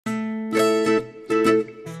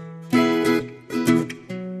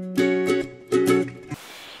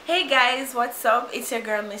what's up? It's your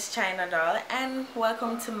girl Miss China Doll and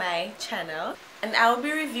welcome to my channel. And I'll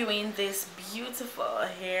be reviewing this beautiful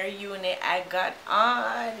hair unit I got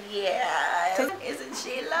on. Yeah, isn't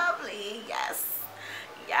she lovely? Yes,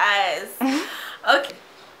 yes. Okay,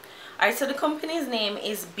 alright, so the company's name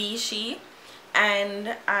is Beshe,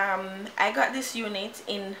 and I got this unit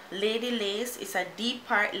in Lady Lace. It's a deep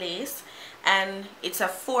part lace, and it's a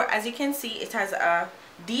 4, as you can see, it has a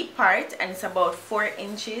deep part and it's about 4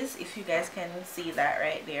 inches, if you guys can see that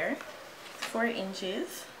right there. 4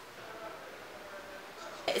 inches.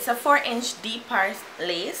 It's a 4-inch deep part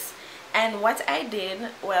lace. And what I did,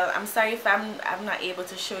 well, I'm sorry if I'm not able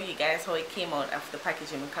to show you guys how it came out of the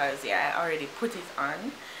packaging, because yeah, I already put it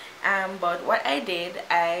on. But what I did,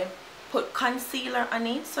 I put concealer on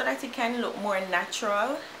it so that it can look more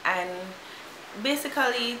natural, and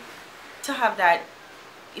basically to have that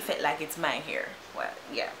effect like it's my hair. Well,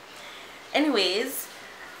 yeah, anyways,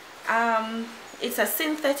 it's a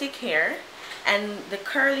synthetic hair, and the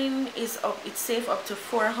curling is up, it's safe up to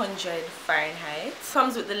 400 Fahrenheit.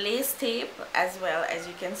 Comes with the lace tape as well, as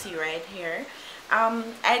you can see right here.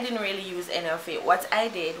 I didn't really use any of it. What I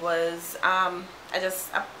did was I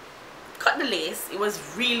cut the lace. It was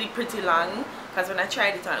really pretty long, because when I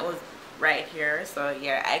tried it on, it was right here, so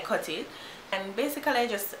yeah, I cut it. And basically I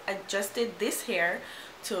just adjusted this hair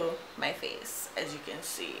to my face, as you can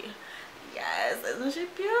see. Yes, isn't she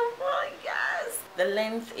beautiful? Yes. The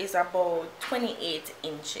length is about 28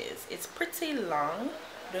 inches. It's pretty long.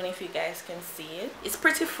 Don't know if you guys can see it. It's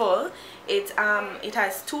pretty full. It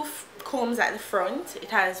has 2 combs at the front.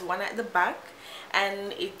 It has 1 at the back,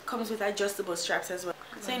 and it comes with adjustable straps as well.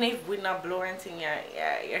 So you know, if wind not blow anything,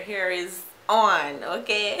 your hair is on,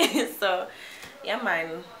 okay? So yeah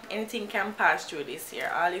man, anything can pass through this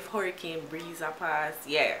here. All if hurricane breeze are pass,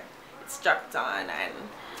 yeah, it's strapped on. And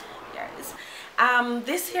yes,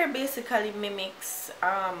 this hair basically mimics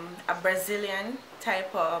a Brazilian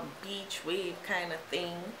type of beach wave kind of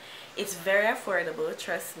thing. It's very affordable,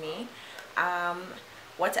 trust me.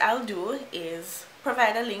 What I'll do is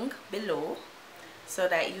provide a link below so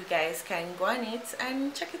that you guys can go on it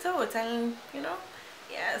and check it out, and you know,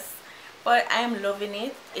 yes. But I am loving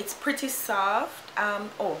it. It's pretty soft.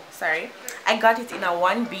 Oh sorry, I got it in a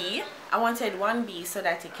 1B. I wanted 1B so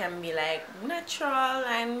that it can be like natural,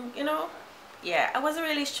 and you know, yeah, I wasn't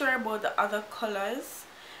really sure about the other colors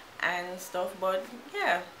and stuff, but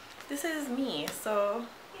yeah, this is me. So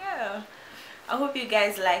yeah, I hope you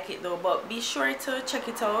guys like it though, but be sure to check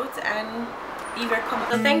it out and leave your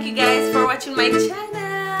comment. So thank you guys for watching my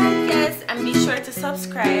channel. Yes, and be sure to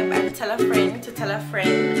subscribe and tell a friend to tell a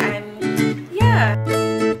friend, and yeah,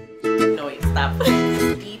 no, wait, stop.